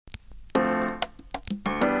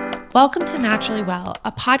Welcome to Naturally Well,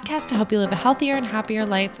 a podcast to help you live a healthier and happier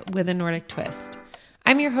life with a Nordic twist.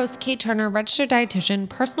 I'm your host, Kate Turner, registered dietitian,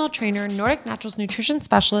 personal trainer, Nordic Naturals nutrition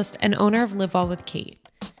specialist, and owner of Live Well with Kate.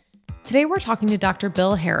 Today we're talking to Dr.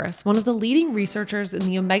 Bill Harris, one of the leading researchers in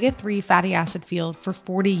the omega-3 fatty acid field for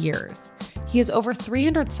 40 years. He has over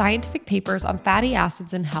 300 scientific papers on fatty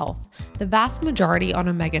acids and health, the vast majority on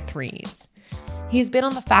omega-3s. He has been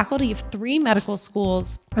on the faculty of 3 medical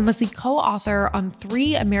schools and was the co-author on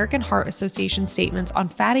 3 American Heart Association statements on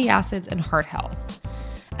fatty acids and heart health.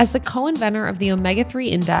 As the co-inventor of the Omega-3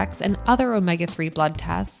 Index and other omega-3 blood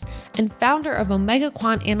tests, and founder of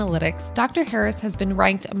OmegaQuant Analytics, Dr. Harris has been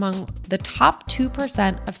ranked among the top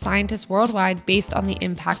 2% of scientists worldwide based on the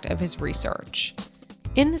impact of his research.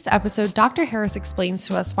 In this episode, Dr. Harris explains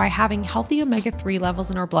to us why having healthy omega-3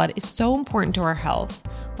 levels in our blood is so important to our health,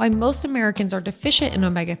 why most Americans are deficient in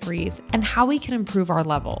omega-3s, and how we can improve our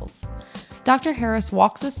levels. Dr. Harris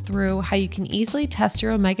walks us through how you can easily test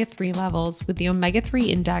your omega-3 levels with the Omega-3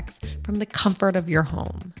 Index from the comfort of your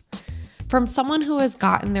home. From someone who has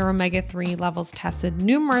gotten their omega-3 levels tested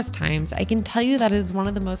numerous times, I can tell you that it is one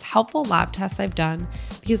of the most helpful lab tests I've done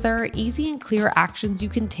because there are easy and clear actions you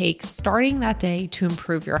can take starting that day to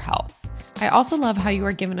improve your health. I also love how you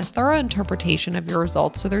are given a thorough interpretation of your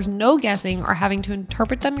results, so there's no guessing or having to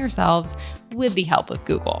interpret them yourselves with the help of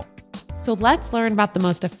Google. So let's learn about the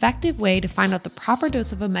most effective way to find out the proper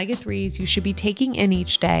dose of omega-3s you should be taking in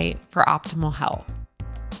each day for optimal health.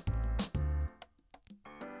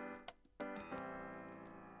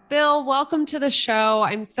 Bill, welcome to the show.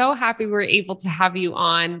 I'm so happy we're able to have you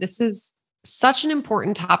on. This is such an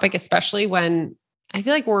important topic, especially when I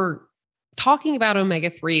feel like we're talking about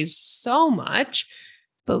omega-3s so much,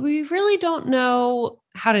 but we really don't know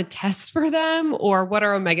how to test for them or what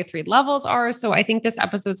our omega-3 levels are. So I think this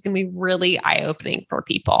episode is going to be really eye-opening for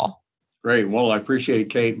people. Great. Well, I appreciate it,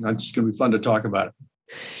 Kate. It's going to be fun to talk about it.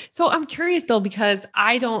 So I'm curious, Bill, because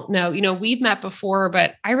I don't know, we've met before,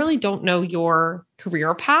 but I really don't know your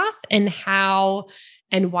career path and how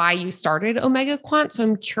and why you started OmegaQuant. So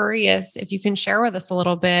I'm curious if you can share with us a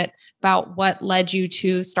little bit about what led you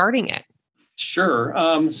to starting it. Sure.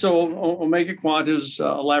 So OmegaQuant is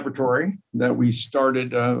a laboratory that we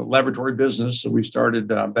started, a laboratory business that we started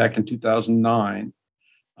back in 2009.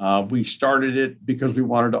 We started it because we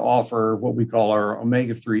wanted to offer what we call our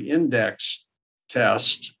Omega-3 Index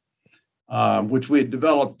test, which we had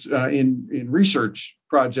developed in research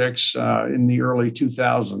projects in the early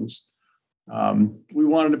 2000s. We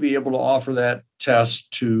wanted to be able to offer that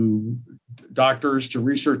test to doctors, to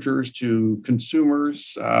researchers, to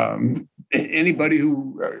consumers, anybody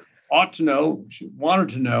who ought to know, wanted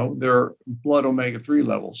to know their blood omega-3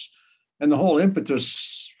 levels. And the whole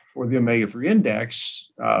impetus for the Omega-3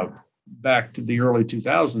 Index back to the early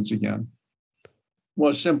 2000s again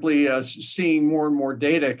was simply seeing more and more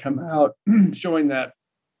data come out showing that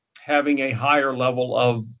having a higher level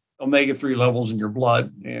of omega-3 levels in your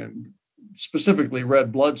blood, and specifically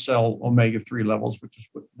red blood cell omega-3 levels,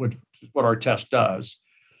 which is what our test does.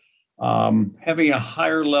 Having a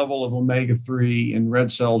higher level of omega-3 in red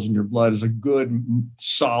cells in your blood is a good,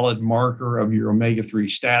 solid marker of your omega-3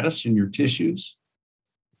 status in your tissues.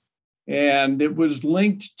 And it was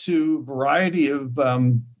linked to a variety of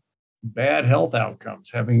bad health outcomes.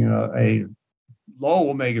 Having a low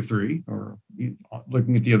omega-3, or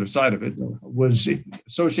looking at the other side of it, was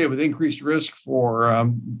associated with increased risk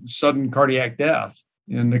for sudden cardiac death.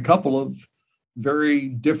 In a couple of very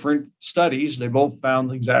different studies, they both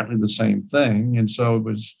found exactly the same thing. And so it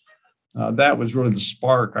was that was really the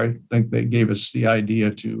spark, I think, that gave us the idea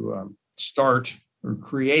to start or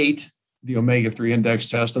create the Omega-3 Index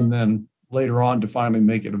test, and then later on to finally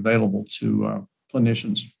make it available to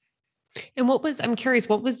clinicians. And I'm curious,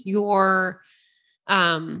 what was your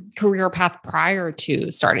career path prior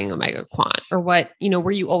to starting OmegaQuant, or what,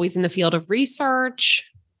 were you always in the field of research?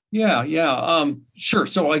 Yeah. Sure.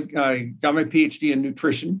 So I got my PhD in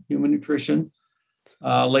nutrition, human nutrition,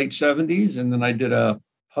 late 70s. And then I did a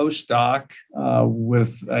postdoc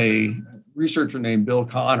with a researcher named Bill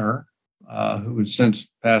Connor, who has since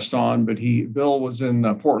passed on, but Bill was in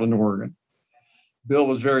Portland, Oregon. Bill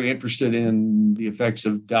was very interested in the effects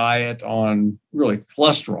of diet on really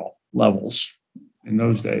cholesterol levels in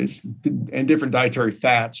those days, and different dietary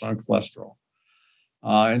fats on cholesterol.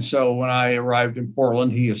 And so when I arrived in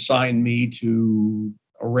Portland, he assigned me to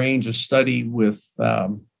arrange a study with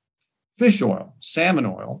fish oil, salmon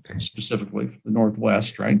oil, specifically for the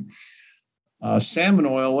Northwest, right? Salmon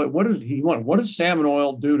oil, what does salmon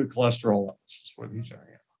oil do to cholesterol levels? Is what he's saying.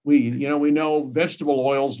 We know vegetable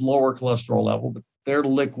oils lower cholesterol level, but they're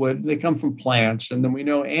liquid. They come from plants. And then we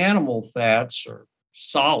know animal fats, or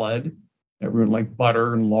solid, like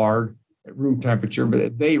butter and lard at room temperature,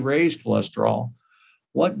 but they raise cholesterol.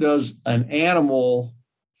 What does an animal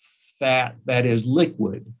fat that is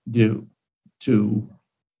liquid do to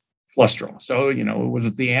cholesterol? So, was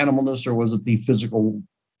it the animalness or was it the physical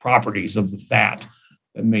properties of the fat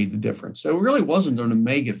that made the difference? So it really wasn't an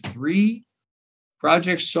omega-3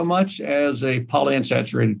 project so much as a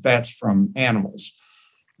polyunsaturated fats from animals,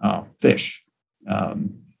 fish.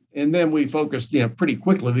 And then we focused, pretty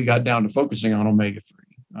quickly, we got down to focusing on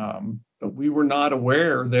omega-3. But we were not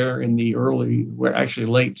aware there in the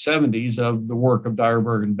late 70s of the work of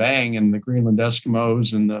Dyrberg and Bang and the Greenland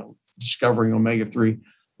Eskimos and the discovering omega-3.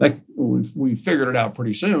 Like we figured it out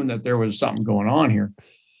pretty soon that there was something going on here.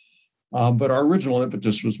 But our original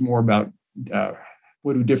impetus was more about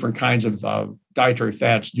what do different kinds of dietary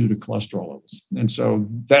fats do to cholesterol levels. And so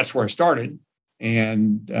that's where I started.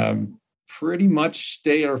 And pretty much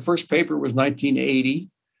our first paper was 1980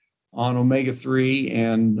 on omega-3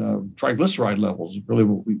 and triglyceride levels. Really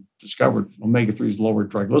what we discovered, omega-3s lowered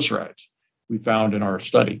triglycerides we found in our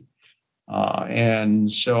study. And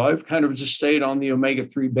so I've kind of just stayed on the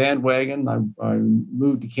omega-3 bandwagon. I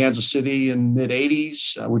moved to Kansas City in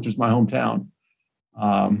mid-'80s, which is my hometown,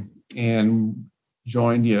 and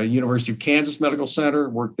joined the University of Kansas Medical Center,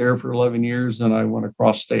 worked there for 11 years. Then I went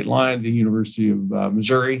across state line to the University of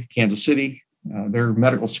Missouri, Kansas City, their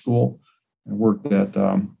medical school, and worked at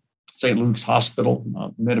St. Luke's Hospital,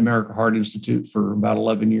 Mid-America Heart Institute for about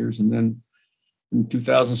 11 years. And then in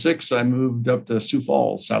 2006, I moved up to Sioux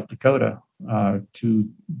Falls, South Dakota, to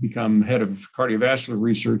become head of cardiovascular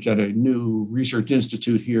research at a new research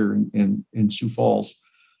institute here in Sioux Falls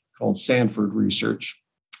called Sanford Research.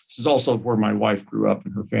 This is also where my wife grew up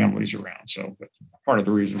and her family's around. So that's part of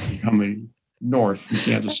the reason for coming north from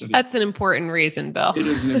Kansas City. That's an important reason, Bill. It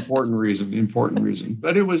is an important reason.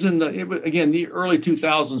 But it was the early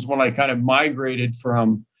 2000s when I kind of migrated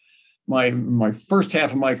from my first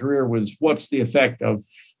half of my career was what's the effect of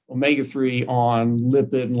omega-3 on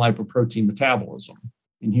lipid and lipoprotein metabolism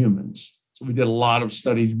in humans. So we did a lot of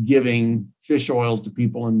studies giving fish oils to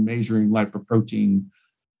people and measuring lipoprotein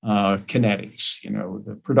kinetics,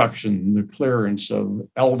 the production, the clearance of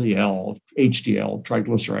LDL, HDL,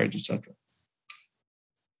 triglycerides, et cetera.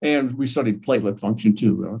 And we studied platelet function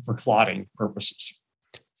too for clotting purposes.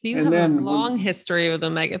 So you have a long history with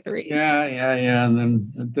omega-3s. Yeah.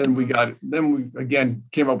 And then we again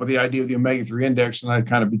came up with the idea of the omega-3 index, and I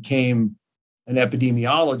kind of became an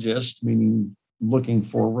epidemiologist, meaning looking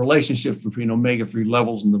for relationships between omega-3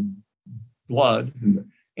 levels in the blood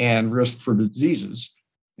and risk for diseases.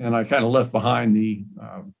 And I kind of left behind the,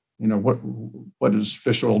 what does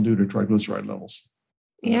fish oil do to triglyceride levels?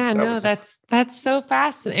 That's so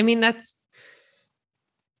fascinating. I mean,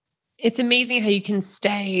 it's amazing how you can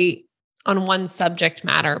stay on one subject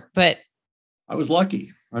matter, but I was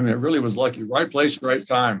lucky. I mean, I really was lucky. Right place, right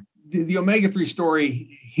time. The omega-3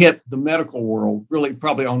 story hit the medical world really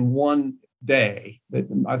probably on one day.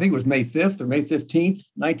 I think it was May 5th or May 15th,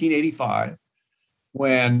 1985,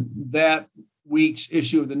 when that week's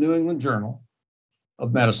issue of the New England Journal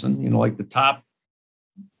of Medicine, like the top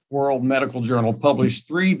world medical journal, published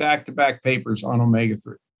 3 back-to-back papers on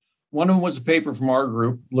omega-3. One of them was a paper from our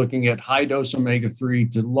group looking at high-dose omega-3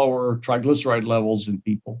 to lower triglyceride levels in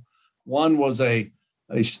people. One was a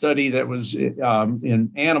study that was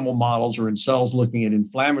in animal models or in cells looking at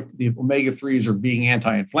the omega-3s are being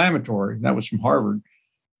anti-inflammatory. That was from Harvard.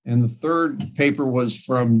 And the third paper was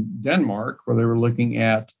from Denmark, where they were looking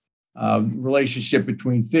at relationship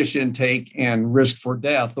between fish intake and risk for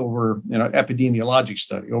death over epidemiologic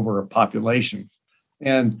study over a population.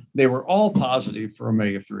 And they were all positive for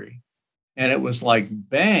omega-3. And it was like,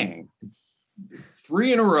 bang,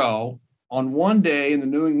 3 in a row on one day in the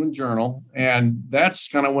New England Journal. And that's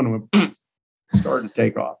kind of when it started to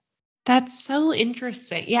take off. That's so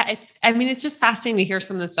interesting. Yeah. It's just fascinating to hear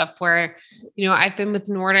some of the stuff where, I've been with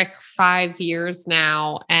Nordic 5 years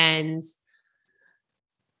now, and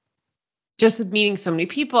just with meeting so many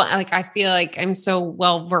people, like, I feel like I'm so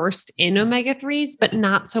well versed in omega-3s, but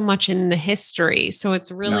not so much in the history. So it's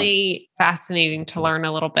really fascinating to learn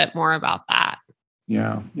a little bit more about that.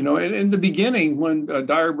 Yeah. In the beginning, when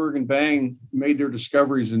Dyrberg and Bang made their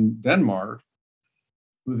discoveries in Denmark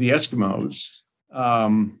with the Eskimos,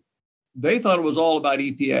 they thought it was all about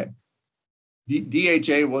EPA.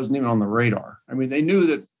 DHA wasn't even on the radar. I mean, they knew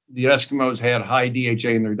that the Eskimos had high DHA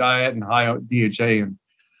in their diet and high DHA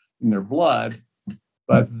in their blood,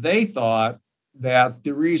 but they thought that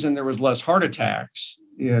the reason there was less heart attacks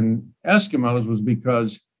in Eskimos was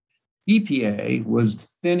because EPA was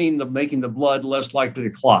making the blood less likely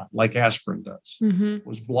to clot, like aspirin does.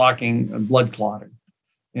 Was blocking blood clotting.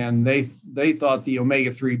 And they thought the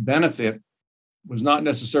omega-3 benefit was not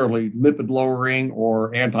necessarily lipid lowering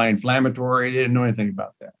or anti-inflammatory. They didn't know anything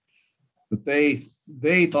about that. But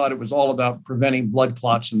they thought it was all about preventing blood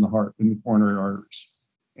clots in the heart, in the coronary arteries.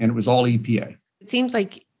 And it was all EPA. It seems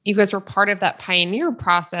like you guys were part of that pioneer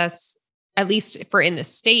process, at least for in the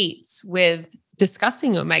States, with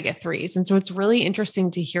discussing omega-3s. And so it's really interesting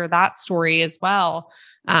to hear that story as well.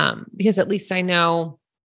 Because at least I know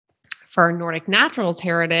for Nordic Naturals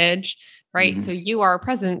heritage, right? Mm-hmm. So you are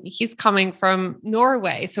president, he's coming from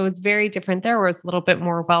Norway. So it's very different there, where it's a little bit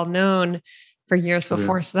more well-known for years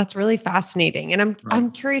before. So that's really fascinating. And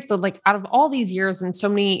I'm curious though, like out of all these years and so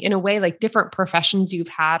many, in a way, like different professions you've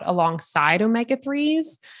had alongside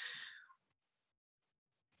omega-3s,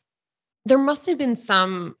 there must have been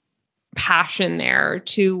some passion there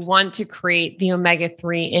to want to create the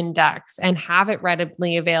omega-3 index and have it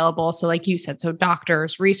readily available. So like you said, so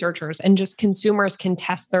doctors, researchers, and just consumers can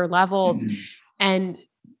test their levels. Mm-hmm. And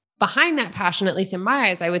behind that passion, at least in my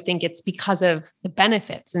eyes, I would think it's because of the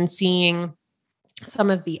benefits and seeing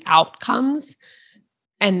some of the outcomes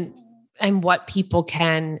and what people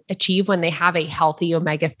can achieve when they have a healthy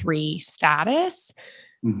omega-3 status.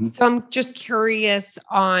 Mm-hmm. So I'm just curious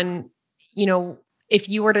on, if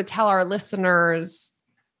you were to tell our listeners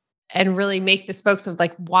and really make the spokes of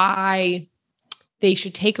like why they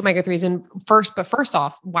should take omega-3s and first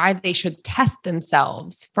off, why they should test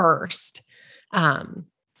themselves first. And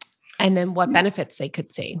then what benefits they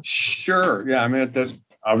could see. Sure. Yeah. I mean,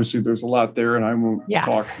 obviously there's a lot there and I won't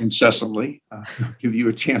talk incessantly, give you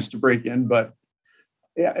a chance to break in, but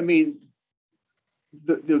yeah, I mean,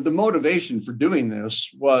 the motivation for doing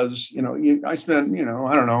this was, I spent,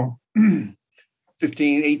 I don't know,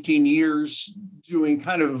 15, 18 years doing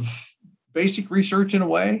kind of basic research in a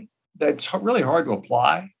way that's really hard to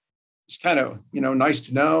apply. It's kind of, nice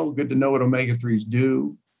to know, good to know what omega-3s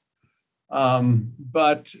do.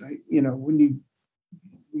 But, when you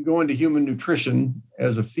go into human nutrition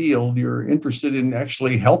as a field, you're interested in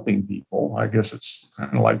actually helping people. I guess it's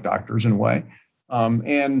kind of like doctors in a way.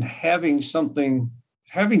 And doing some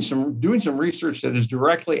research that is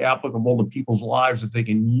directly applicable to people's lives, that they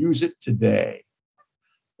can use it today.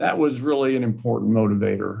 That was really an important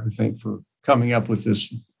motivator, I think, for coming up with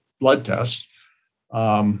this blood test.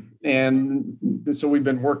 And so we've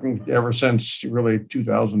been working ever since really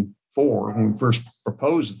 2004, when we first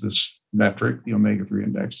proposed this metric, the omega-3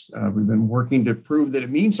 index. We've been working to prove that it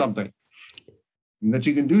means something and that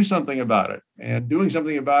you can do something about it. And doing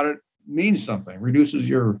something about it means something, reduces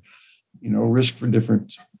your risk for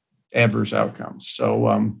different adverse outcomes.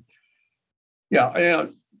 So,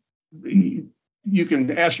 you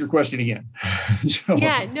can ask your question again.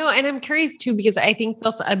 And I'm curious too, because I think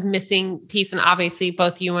there's a missing piece, and obviously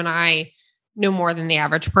both you and I know more than the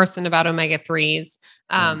average person about omega-3s.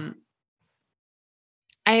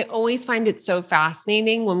 I always find it so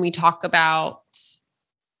fascinating when we talk about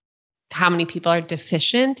how many people are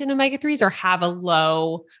deficient in omega-3s or have a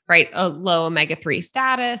low omega-3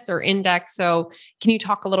 status or index. So can you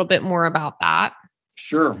talk a little bit more about that?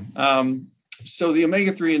 Sure. So the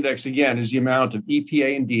omega-3 index, again, is the amount of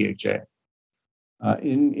EPA and DHA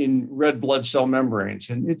in red blood cell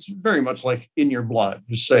membranes. And it's very much like in your blood,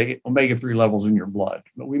 just say omega-3 levels in your blood.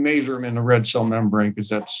 But we measure them in the red cell membrane because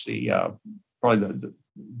that's probably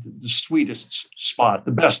the sweetest spot,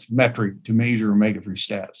 the best metric to measure omega-3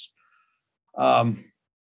 status. How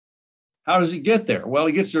does it get there? Well,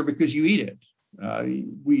 it gets there because you eat it.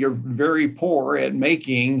 We are very poor at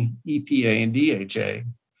making EPA and DHA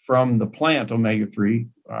from the plant omega-3,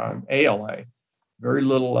 ALA. Very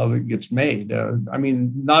little of it gets made.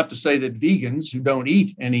 Not to say that vegans who don't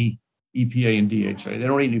eat any EPA and DHA, they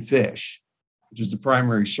don't eat any fish, which is the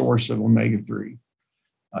primary source of omega-3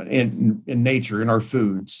 in nature, in our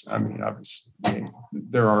foods. Obviously,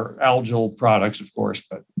 there are algal products, of course,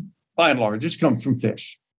 but by and large, it comes from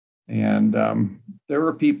fish. And there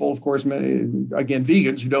are people, of course, again,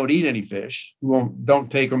 vegans who don't eat any fish, who don't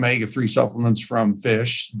take omega-3 supplements from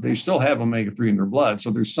fish. They still have omega-3 in their blood,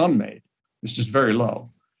 so there's some made. It's just very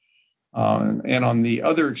low. And on the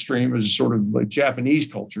other extreme is sort of like Japanese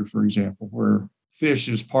culture, for example, where fish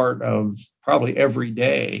is part of probably every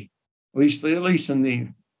day, at least in the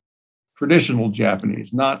traditional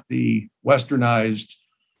Japanese, not the westernized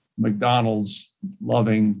McDonald's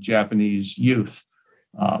loving Japanese youth.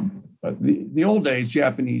 But the old days,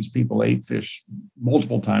 Japanese people ate fish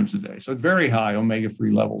multiple times a day. So very high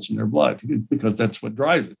omega-3 levels in their blood because that's what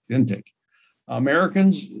drives it, the intake.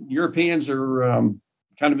 Americans, Europeans are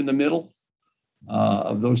kind of in the middle.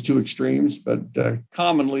 of those two extremes. But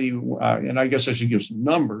commonly, and I guess I should give some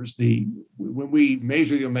numbers, when we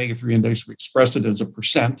measure the omega-3 index, we express it as a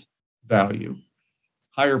percent value.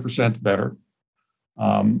 Higher percent, better.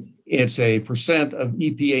 It's a percent of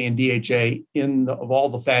EPA and DHA of all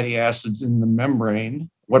the fatty acids in the membrane.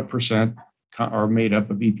 What percent are made up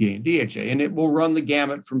of EPA and DHA? And it will run the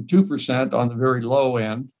gamut from 2% on the very low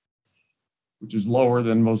end, which is lower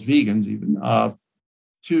than most vegans even,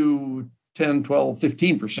 to 10, 12,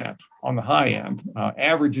 15% on the high end.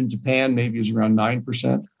 Average in Japan maybe is around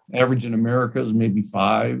 9%. Average in America is maybe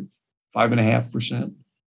 5.5%.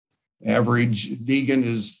 Average vegan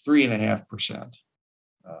is 3.5%.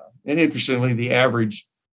 And interestingly, the average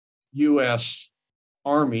U.S.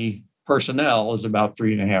 Army personnel is about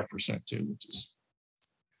 3.5% too, which is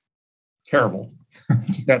terrible.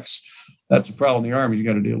 That's a problem the Army's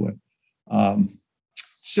got to deal with.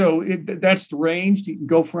 So that's the range you can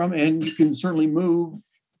go from, and you can certainly move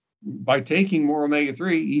by taking more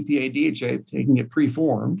omega-3, EPA, DHA, taking it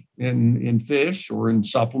preformed in fish or in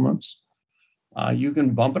supplements. You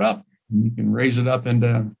can bump it up. You can raise it up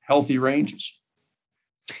into healthy ranges.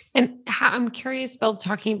 And I'm curious, Bill,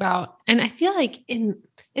 talking about, and I feel like in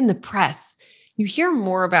the press, you hear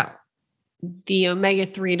more about the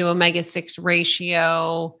omega-3 to omega-6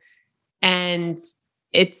 ratio, and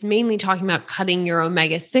it's mainly talking about cutting your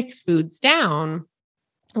omega-6 foods down.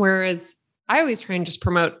 Whereas I always try and just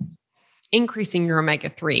promote increasing your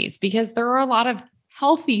omega-3s, because there are a lot of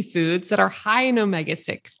healthy foods that are high in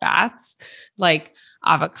omega-6 fats, like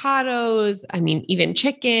avocados, even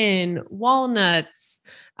chicken, walnuts,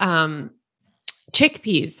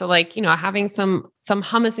 chickpeas. So having some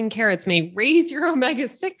hummus and carrots may raise your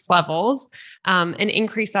omega-6 levels, and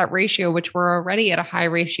increase that ratio, which we're already at a high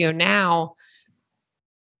ratio now.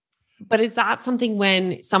 But is that something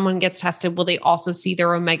when someone gets tested, will they also see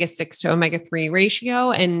their omega-6 to omega-3 ratio?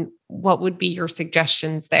 And what would be your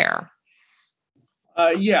suggestions there?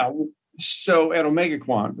 Yeah. So at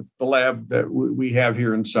OmegaQuant, the lab that we have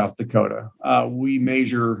here in South Dakota, we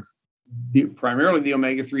measure primarily the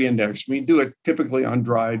omega-3 index. We do it typically on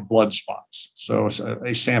dried blood spots. So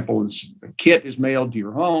a kit is mailed to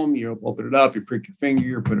your home. You open it up, you prick your finger,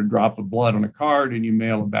 you put a drop of blood on a card, and you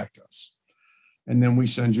mail it back to us. And then we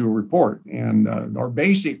send you a report. And our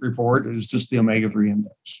basic report is just the omega-3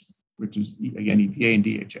 index, which is, again, EPA and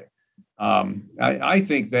DHA. I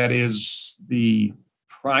think that is the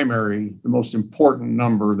most important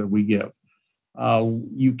number that we give.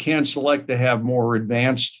 You can select to have more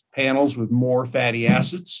advanced panels with more fatty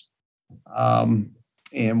acids. And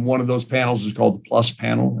one of those panels is called the plus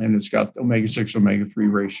panel, and it's got omega-6,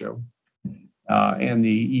 omega-3 ratio, and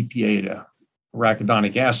the EPA to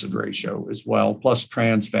arachidonic acid ratio as well, plus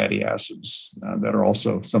trans fatty acids that are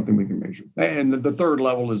also something we can measure. And the third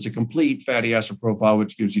level is a complete fatty acid profile,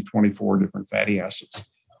 which gives you 24 different fatty acids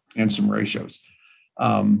and some ratios.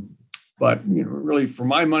 But really, for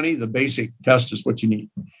my money, the basic test is what you need.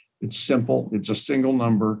 It's simple. It's a single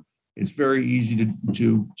number. It's very easy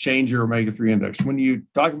to change your omega-3 index. When you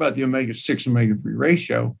talk about the omega-6, omega-3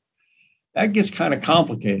 ratio, that gets kind of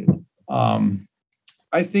complicated.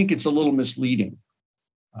 I think it's a little misleading,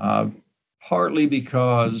 partly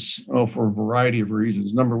because, for a variety of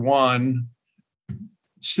reasons. Number one,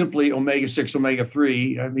 simply omega-6,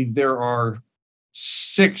 omega-3. There are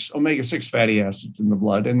 6 omega-6 fatty acids in the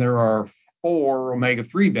blood, and there are 4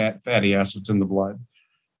 omega-3 fatty acids in the blood.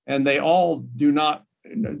 And they all do not,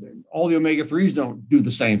 all the omega-3s don't do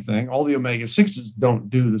the same thing. All the omega-6s don't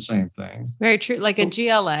do the same thing. Very true. Like a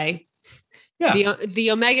GLA. Yeah.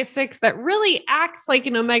 The omega-6 that really acts like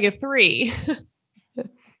an omega-3.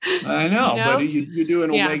 I know, but you do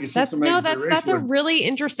an omega-6, omega-3 that's a really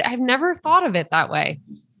interesting, I've never thought of it that way.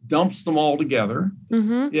 Dumps them all together.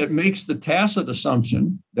 Mm-hmm. It makes the tacit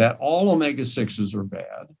assumption that all omega-6s are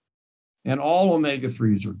bad and all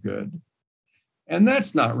omega-3s are good. And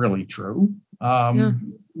that's not really true.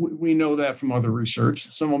 We know that from other research.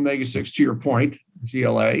 Some omega-6, to your point,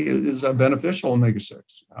 GLA, is a beneficial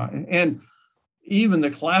omega-6. And even the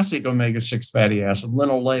classic omega-6 fatty acid,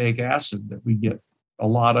 linoleic acid, that we get a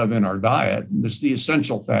lot of in our diet, it's the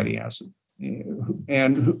essential fatty acid.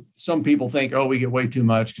 And some people think, we get way too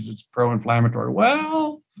much because it's pro-inflammatory.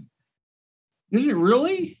 Well, is it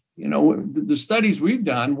really? The studies we've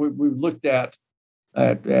done, we've looked at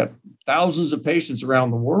thousands of patients around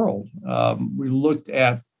the world. We looked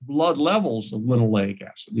at blood levels of linoleic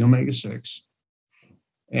acid, the omega-6,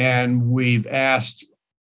 and we've asked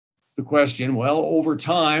the question, over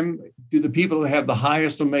time, do the people that have the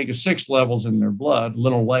highest omega-6 levels in their blood,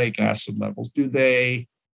 linoleic acid levels, do they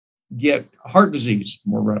get heart disease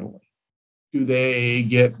more readily? Do they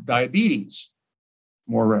get diabetes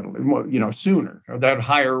more readily, sooner, or that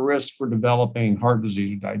higher risk for developing heart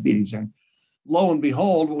disease or diabetes. And lo and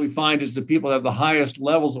behold, what we find is the people that have the highest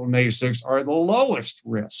levels of omega-6 are the lowest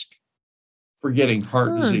risk for getting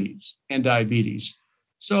heart disease and diabetes.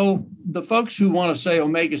 So the folks who want to say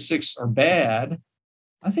omega-6 are bad,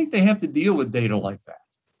 I think they have to deal with data like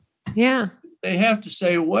that. Yeah. They have to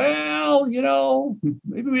say, well,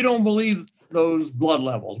 maybe we don't believe those blood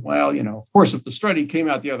levels. Well, of course, if the study came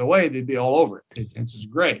out the other way, they'd be all over it. It's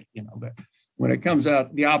great, but when it comes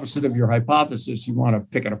out the opposite of your hypothesis, you want to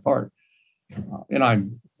pick it apart. And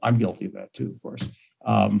I'm guilty of that too, of course.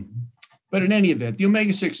 But in any event, the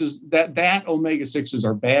omega-6s, that omega-6s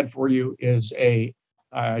are bad for you is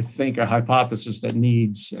I think a hypothesis that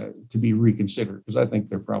needs to be reconsidered, because I think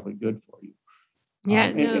they're probably good for you.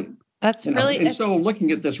 Yeah, that's really. And so looking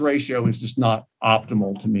at this ratio is just not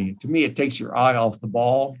optimal to me. To me, it takes your eye off the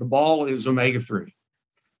ball. The ball is omega-3.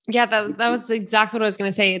 Yeah, that was exactly what I was going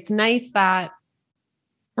to say. It's nice that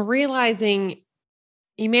realizing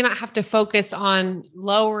you may not have to focus on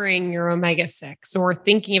lowering your omega-6 or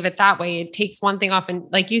thinking of it that way. It takes one thing off. And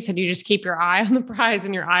like you said, you just keep your eye on the prize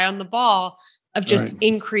and your eye on the ball of just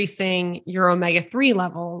increasing your omega-3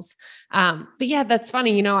 levels. But yeah, that's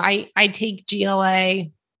funny. I take GLA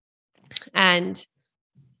and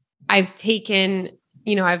I've taken,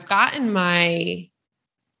 I've gotten my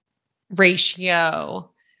ratio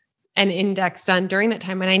and index done during that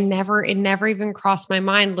time. And it never even crossed my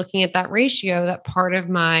mind looking at that ratio, that part of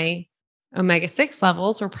my omega-6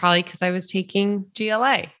 levels were probably because I was taking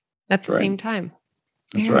GLA at the same time.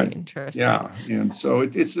 That's Very right. Interesting. Yeah. And so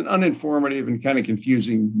it's an uninformative and kind of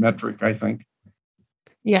confusing metric, I think.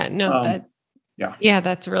 Yeah, no,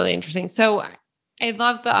 that's really interesting. So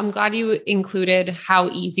I'm glad you included how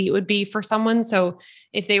easy it would be for someone. So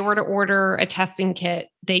if they were to order a testing kit,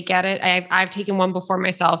 they get it. I've taken one before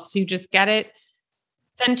myself. So you just get it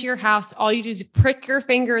sent to your house. All you do is prick your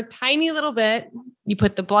finger a tiny little bit. You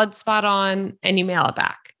put the blood spot on and you mail it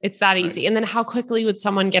back. It's that easy. Right. And then how quickly would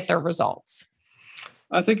someone get their results?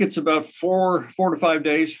 I think it's about 4 to 5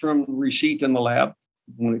 days from receipt in the lab.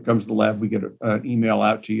 When it comes to the lab, we get an email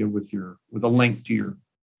out to you with a link to your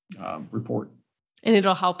report. And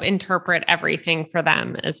it'll help interpret everything for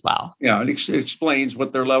them as well. Yeah, it explains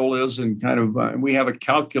what their level is, and kind of, we have a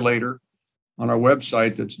calculator on our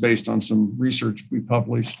website that's based on some research we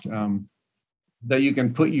published that you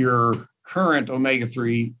can put your current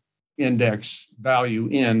omega-3 index value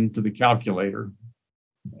into the calculator.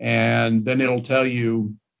 And then it'll tell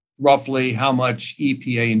you roughly how much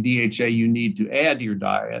EPA and DHA you need to add to your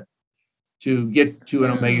diet to get to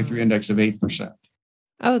an omega-3 index of 8%.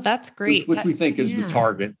 Oh, that's great. Which we think is the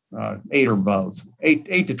target, 8 or above.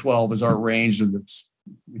 8 to 12 is our range, and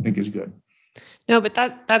we think is good. No, but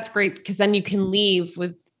that's great, because then you can leave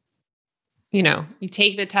with, you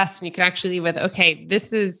take the test and you can actually leave with, okay,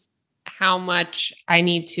 this is how much I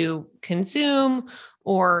need to consume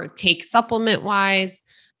or take supplement wise.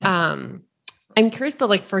 I'm curious, but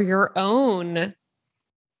like for your own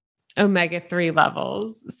omega-3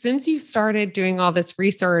 levels, since you started doing all this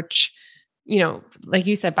research, like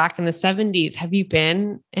you said, back in the 70s, have you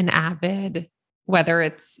been an avid, whether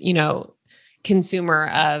it's, consumer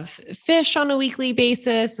of fish on a weekly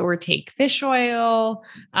basis or take fish oil?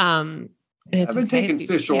 I've been taking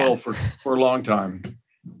fish oil for a long time.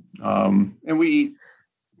 And we eat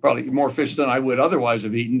probably more fish than I would otherwise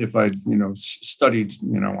have eaten if I, studied,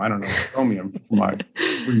 chromium for my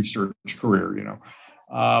research career,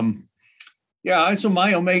 so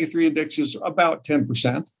my omega-3 index is about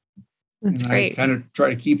 10%. That's great. I kind of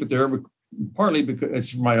try to keep it there, partly because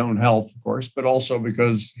it's for my own health, of course, but also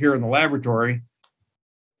because here in the laboratory,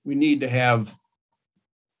 we need to have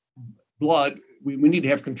blood. We need to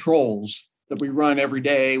have controls that we run every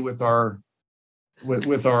day with our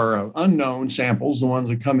unknown samples, the ones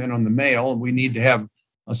that come in on the mail. And we need to have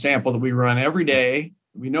a sample that we run every day.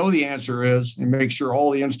 We know the answer is, and make sure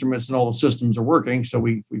all the instruments and all the systems are working. So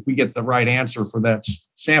we get the right answer for that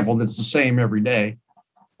sample that's the same every day.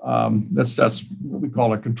 That's what we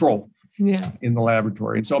call a control in the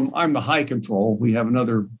laboratory. And so I'm the high control. We have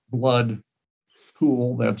another blood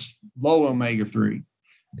pool that's low omega-3,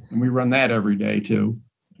 and we run that every day too.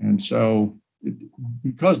 And so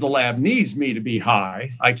because the lab needs me to be high,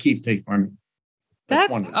 I keep taking.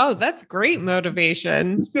 That's great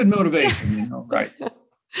motivation. It's good motivation, right?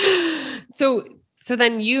 So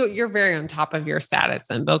then you're very on top of your status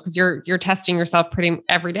then, Bill, because you're testing yourself pretty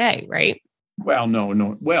every day, right? Well,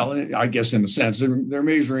 no. Well, I guess in a sense they're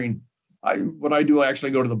measuring. What I do, I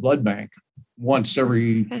actually go to the blood bank once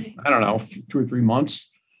every, 2 or 3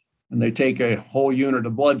 months, and they take a whole unit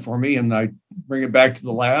of blood for me, and I bring it back to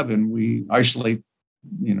the lab, and we isolate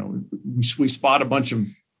we spot a bunch of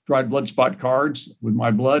dried blood spot cards with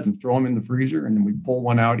my blood and throw them in the freezer, and then we pull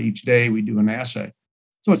one out each day. We do an assay.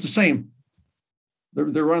 So it's the same.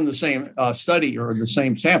 They're running the same study or the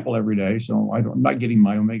same sample every day. So I'm not getting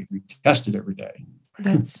my omega-3 tested every day.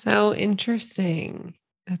 That's so interesting.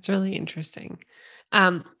 That's really interesting.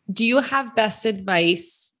 Do you have best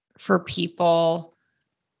advice for people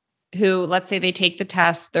who, let's say they take the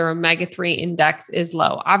test, their omega-3 index is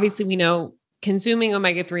low? Obviously, we know consuming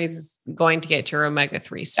omega-3s is going to get your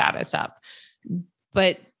omega-3 status up.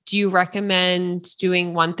 But do you recommend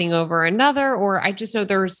doing one thing over another? Or I just know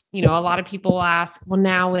there's, a lot of people will ask, well,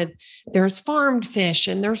 now there's farmed fish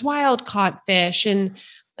and there's wild caught fish, and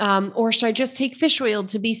or should I just take fish oil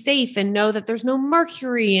to be safe and know that there's no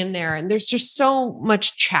mercury in there? And there's just so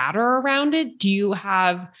much chatter around it. Do you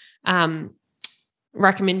have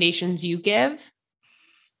recommendations you give?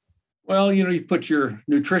 Well, you put your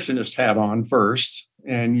nutritionist hat on first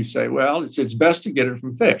and you say, well, it's best to get it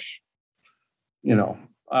from fish,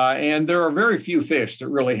 and there are very few fish that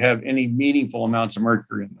really have any meaningful amounts of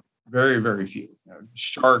mercury in them. Very, very few.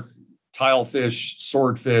 Shark, tilefish,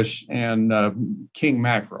 swordfish, and king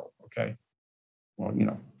mackerel. Okay. Well,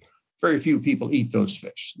 very few people eat those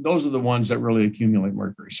fish. Those are the ones that really accumulate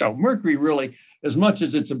mercury. So mercury really, as much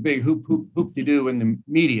as it's a big hoop-de-doo in the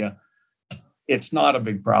media, it's not a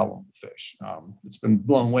big problem with fish. It's been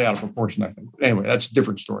blown way out of proportion, I think. But anyway, that's a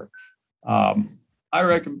different story. I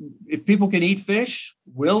reckon if people can eat fish,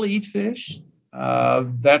 will eat fish.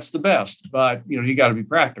 That's the best. But, you got to be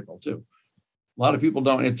practical too. A lot of people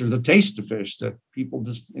don't. There's a taste to fish that people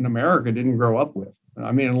just in America didn't grow up with.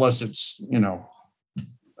 I mean, unless it's,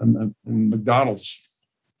 a McDonald's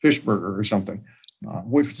fish burger or something,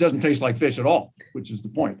 which doesn't taste like fish at all, which is the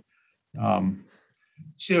point.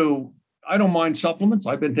 So I don't mind supplements.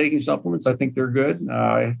 I've been taking supplements. I think they're good.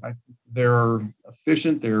 They're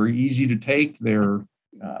efficient. They're easy to take. They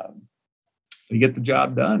get the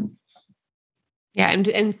job done. Yeah. And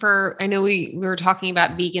I know we were talking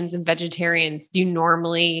about vegans and vegetarians. Do you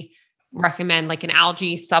normally recommend like an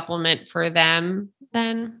algae supplement for them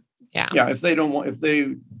then? Yeah. Yeah. If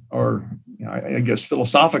they are, I guess,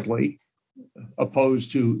 philosophically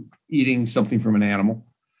opposed to eating something from an animal.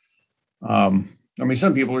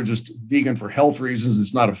 Some people are just vegan for health reasons.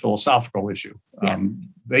 It's not a philosophical issue. Yeah.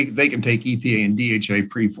 They can take EPA and DHA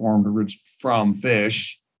preformed from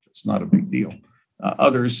fish. It's not a big deal.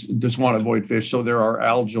 Others just want to avoid fish. So there are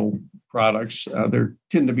algal products. They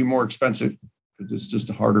tend to be more expensive because it's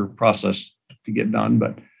just a harder process to get done.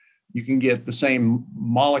 But you can get the same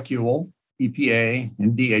molecule, EPA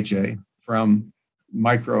and DHA, from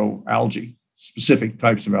microalgae, specific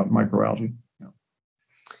types of microalgae.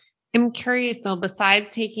 I'm curious, Bill,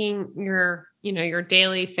 besides taking your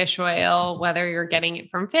daily fish oil, whether you're getting it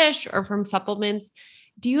from fish or from supplements,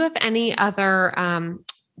 do you have any other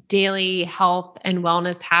daily health and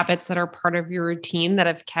wellness habits that are part of your routine that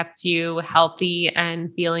have kept you healthy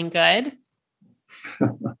and feeling good?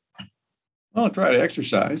 Well, I try to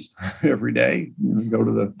exercise every day, go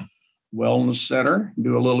to the wellness center,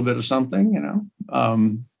 do a little bit of something,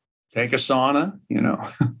 take a sauna,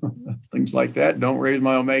 things like that. Don't raise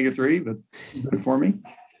my omega-3, but good for me.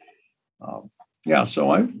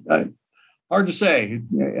 So I hard to say.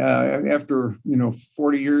 After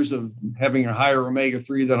 40 years of having a higher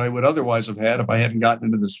omega-3 than I would otherwise have had if I hadn't gotten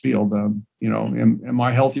into this field, am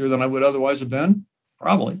I healthier than I would otherwise have been?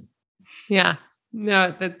 Probably. Yeah.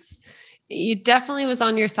 No, you definitely was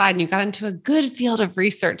on your side, and you got into a good field of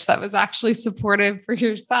research that was actually supportive for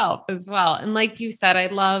yourself as well. And like you said, I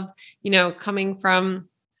love, coming from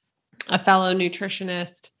a fellow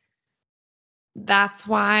nutritionist. That's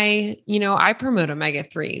why, I promote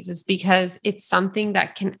omega-3s, is because it's something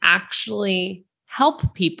that can actually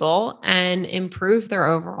help people and improve their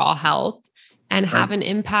overall health and have an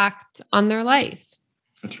impact on their life.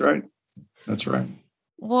 That's right. That's right.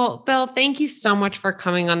 Well, Bill, thank you so much for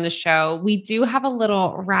coming on the show. We do have a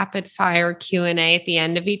little rapid fire Q&A at the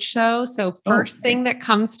end of each show. So first thing that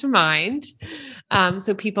comes to mind,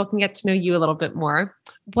 so people can get to know you a little bit more.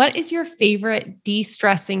 What is your favorite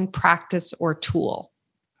de-stressing practice or tool?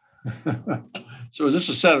 So is this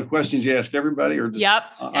a set of questions you ask everybody, or just, yep,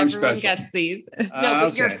 I'm everyone special? Gets these. No,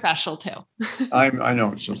 but you're special too. I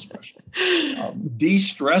know it's so special.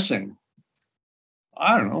 De-stressing.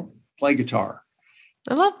 I don't know. Play guitar.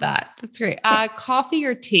 I love that. That's great. Coffee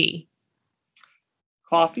or tea?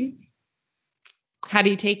 Coffee. How do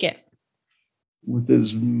you take it? With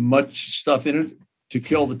as much stuff in it to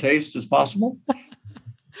kill the taste as possible.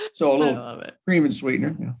 So a little cream and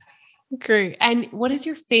sweetener. Yeah. Great. And what is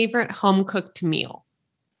your favorite home cooked meal?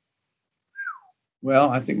 Well,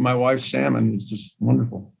 I think my wife's salmon is just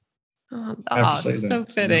wonderful. I have to say so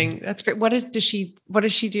that. fitting. That's great. What does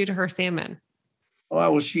she do to her salmon?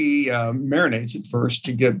 Well, she marinates it first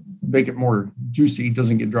to make it more juicy,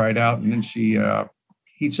 doesn't get dried out, and then she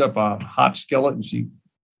heats up a hot skillet and she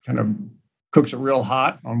kind of cooks it real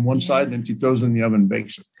hot on one side, and then she throws it in the oven and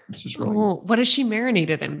bakes it. It's just really good. What is she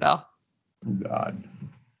marinated in, Bill? Oh, God.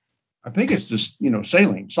 I think it's just,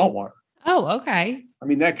 saline, salt water. Oh, okay. I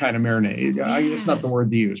mean, that kind of marinade. It's not the word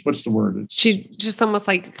to use. What's the word? She just almost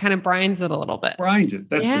like kind of brines it a little bit. Brines it.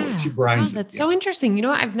 That's the word. She brines it. That's so interesting.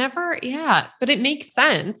 I've never, but it makes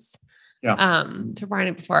sense. To brine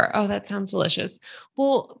it before. Oh, that sounds delicious.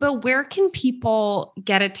 Well, Bill, where can people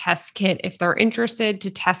get a test kit if they're interested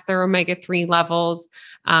to test their omega-3 levels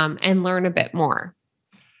and learn a bit more?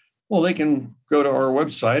 Well, they can go to our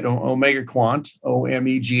website, OmegaQuant,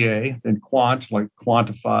 OMEGA, then quant, like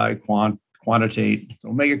quantify, quantitate,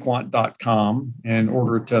 OmegaQuant.com, and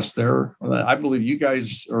order a test there. I believe you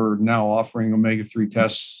guys are now offering omega-3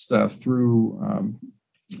 tests through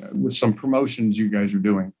with some promotions you guys are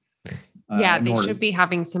doing. They should be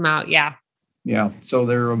having some out. Yeah. So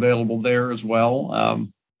they're available there as well.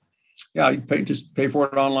 You pay for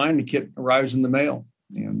it online. The kit arrives in the mail,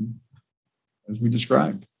 and as we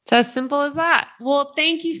described. It's as simple as that. Well,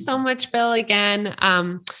 thank you so much, Bill, again.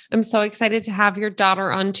 I'm so excited to have your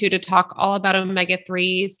daughter on too, to talk all about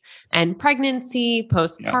omega-3s and pregnancy,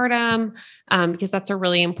 postpartum, because that's a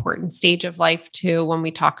really important stage of life too, when we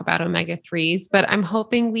talk about omega-3s, but I'm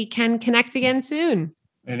hoping we can connect again soon.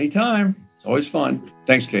 Anytime. It's always fun.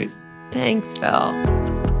 Thanks, Kate. Thanks, Bill.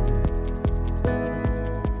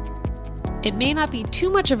 It may not be too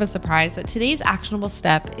much of a surprise that today's actionable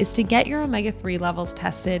step is to get your omega-3 levels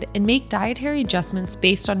tested and make dietary adjustments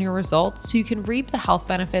based on your results so you can reap the health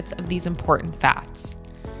benefits of these important fats.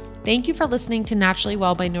 Thank you for listening to Naturally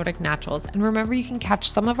Well by Nordic Naturals, and remember you can catch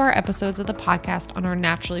some of our episodes of the podcast on our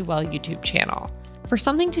Naturally Well YouTube channel. For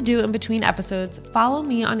something to do in between episodes, follow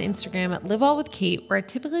me on Instagram at Live All with Kate, where I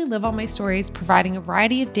typically live all my stories providing a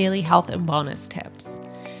variety of daily health and wellness tips.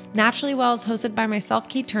 Naturally Well is hosted by myself,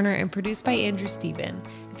 Kate Turner, and produced by Andrew Steven.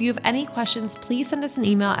 If you have any questions, please send us an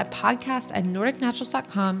email at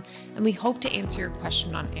podcast@nordicnaturals.com, and we hope to answer your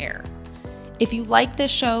question on air. If you like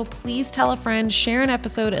this show, please tell a friend, share an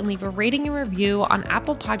episode, and leave a rating and review on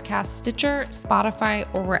Apple Podcasts, Stitcher, Spotify,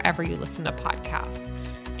 or wherever you listen to podcasts.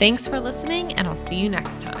 Thanks for listening, and I'll see you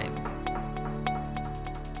next time.